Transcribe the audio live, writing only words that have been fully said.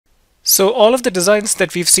So all of the designs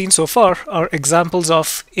that we've seen so far are examples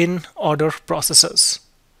of in-order processors.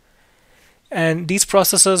 And these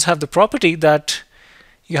processors have the property that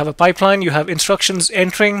you have a pipeline, you have instructions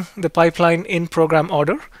entering the pipeline in program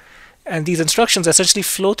order, and these instructions essentially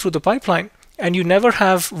flow through the pipeline, and you never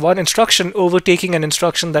have one instruction overtaking an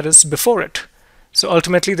instruction that is before it. So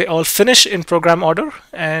ultimately they all finish in program order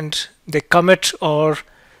and they commit or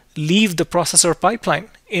leave the processor pipeline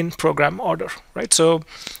in program order, right? So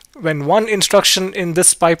when one instruction in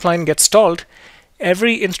this pipeline gets stalled,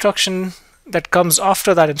 every instruction that comes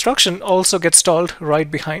after that instruction also gets stalled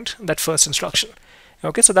right behind that first instruction.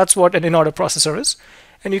 Okay, so that's what an in-order processor is.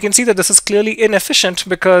 And you can see that this is clearly inefficient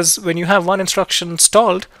because when you have one instruction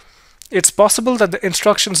stalled, it's possible that the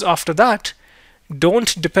instructions after that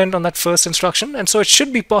don't depend on that first instruction. And so it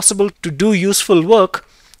should be possible to do useful work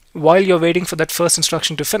while you're waiting for that first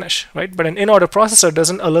instruction to finish, right? But an in-order processor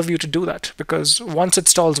doesn't allow you to do that because once it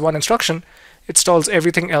stalls one instruction, it stalls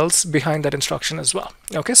everything else behind that instruction as well.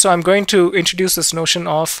 Okay, so I'm going to introduce this notion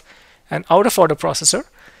of an out-of-order processor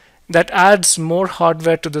that adds more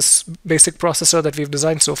hardware to this basic processor that we've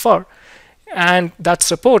designed so far. And that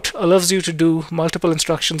support allows you to do multiple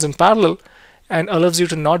instructions in parallel and allows you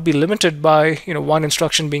to not be limited by one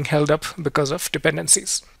instruction being held up because of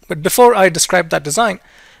dependencies. But before I describe that design,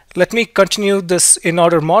 let me continue this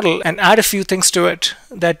in-order model and add a few things to it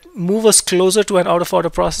that move us closer to an out-of-order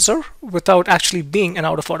processor without actually being an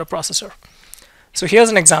out-of-order processor. So here's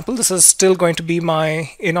an example. This is still going to be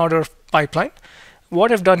my in-order pipeline.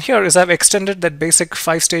 What I've done here is I've extended that basic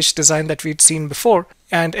 5-stage design that we'd seen before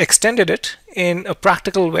and extended it in a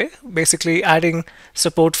practical way, basically adding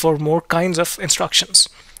support for more kinds of instructions.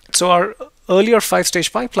 So our earlier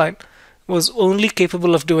 5-stage pipeline was only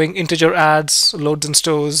capable of doing integer adds, loads and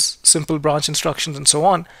stores, simple branch instructions, and so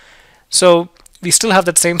on. So we still have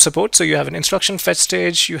that same support. So you have an instruction fetch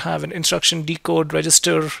stage, you have an instruction decode,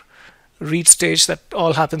 register, read stage that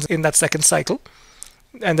all happens in that second cycle.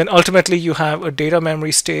 And then ultimately you have a data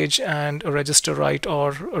memory stage and a register write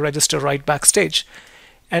or a register write back stage.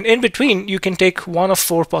 And in between, you can take one of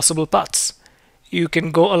 4 possible paths. You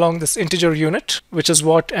can go along this integer unit, which is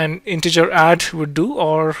what an integer add would do,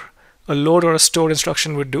 or a load or a store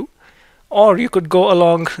instruction would do. Or you could go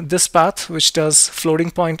along this path, which does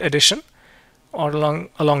floating point addition, or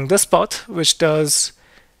along this path, which does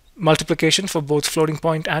multiplication for both floating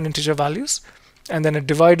point and integer values, and then a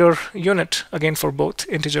divider unit, again for both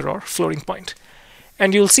integer or floating point.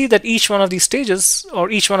 And you'll see that each one of these stages, or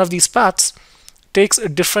each one of these paths, takes a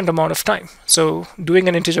different amount of time. So doing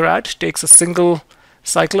an integer add takes a single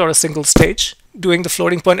cycle or a single stage. Doing the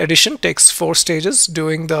floating point addition takes 4 stages.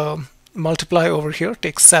 Doing the multiply over here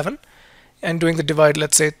takes 7. And doing the divide,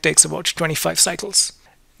 let's say, takes about 25 cycles.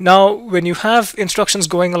 Now, when you have instructions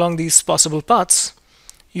going along these possible paths,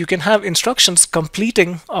 you can have instructions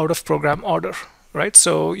completing out of program order, right?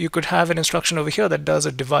 So you could have an instruction over here that does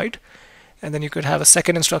a divide, and then you could have a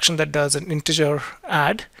second instruction that does an integer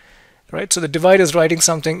add, right? So the divide is writing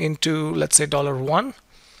something into, let's say, $1,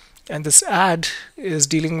 and this add is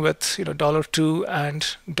dealing with $2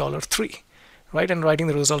 and $3, right? And writing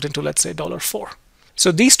the result into, let's say, $4.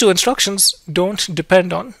 So these 2 instructions don't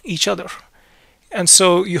depend on each other. And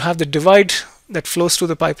so you have the divide that flows through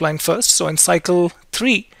the pipeline first. So in cycle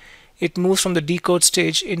 3, it moves from the decode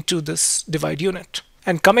stage into this divide unit.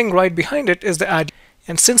 And coming right behind it is the add.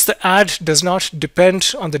 And since the add does not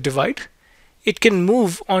depend on the divide, it can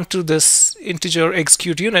move onto this integer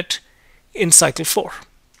execute unit in cycle 4.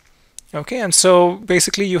 Okay, and so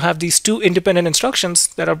basically you have these 2 independent instructions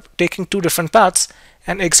that are taking 2 different paths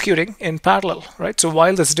and executing in parallel, right? So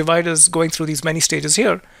while this divide is going through these many stages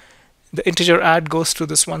here, the integer add goes through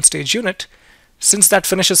this 1-stage unit. Since that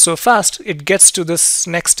finishes so fast, it gets to this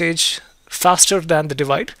next stage faster than the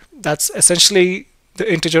divide. That's essentially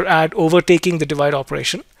the integer add overtaking the divide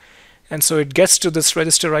operation. And so it gets to this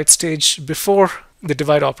register write stage before the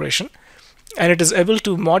divide operation, and it is able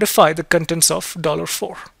to modify the contents of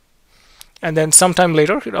 $4. And then sometime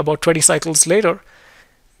later, about 20 cycles later,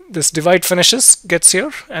 this divide finishes, gets here,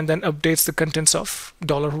 and then updates the contents of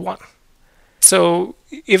 $1. So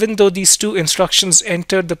even though these 2 instructions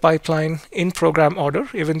entered the pipeline in program order,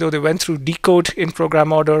 even though they went through decode in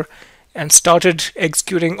program order and started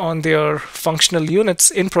executing on their functional units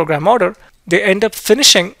in program order, they end up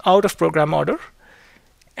finishing out of program order.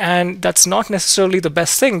 And that's not necessarily the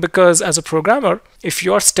best thing, because as a programmer, if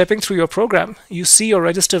you're stepping through your program, you see your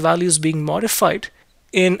register values being modified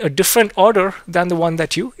in a different order than the one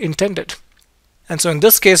that you intended. And so in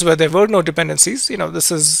this case, where there were no dependencies,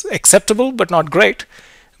 this is acceptable but not great.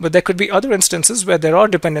 But there could be other instances where there are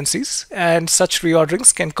dependencies, and such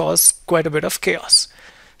reorderings can cause quite a bit of chaos.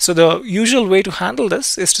 So the usual way to handle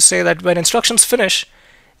this is to say that when instructions finish,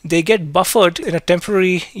 they get buffered in a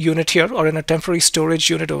temporary unit here or in a temporary storage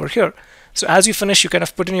unit over here. So as you finish, you kind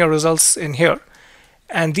of put in your results in here.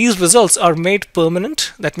 And these results are made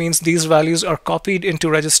permanent. That means these values are copied into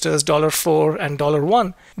registers $4 and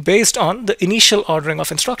 $1 based on the initial ordering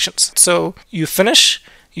of instructions. So you finish,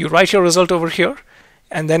 you write your result over here,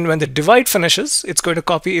 and then when the divide finishes, it's going to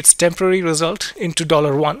copy its temporary result into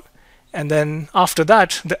 $1. And then after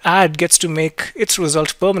that, the add gets to make its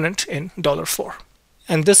result permanent in $4.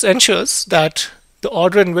 And this ensures that the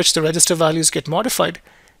order in which the register values get modified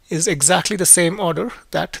is exactly the same order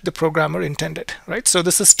that the programmer intended, right? So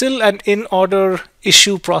this is still an in-order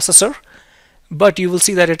issue processor, but you will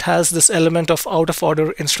see that it has this element of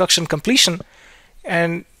out-of-order instruction completion.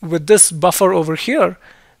 And with this buffer over here,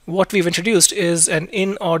 what we've introduced is an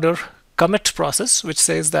in-order commit process, which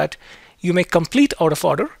says that you may complete out of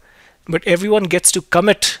order, but everyone gets to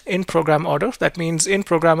commit in program order. That means in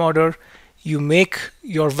program order, you make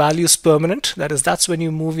your values permanent. That is, that's when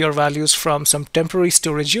you move your values from some temporary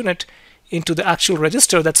storage unit into the actual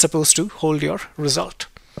register that's supposed to hold your result.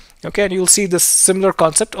 Okay, and you'll see this similar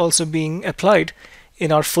concept also being applied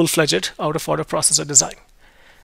in our full-fledged out-of-order processor design.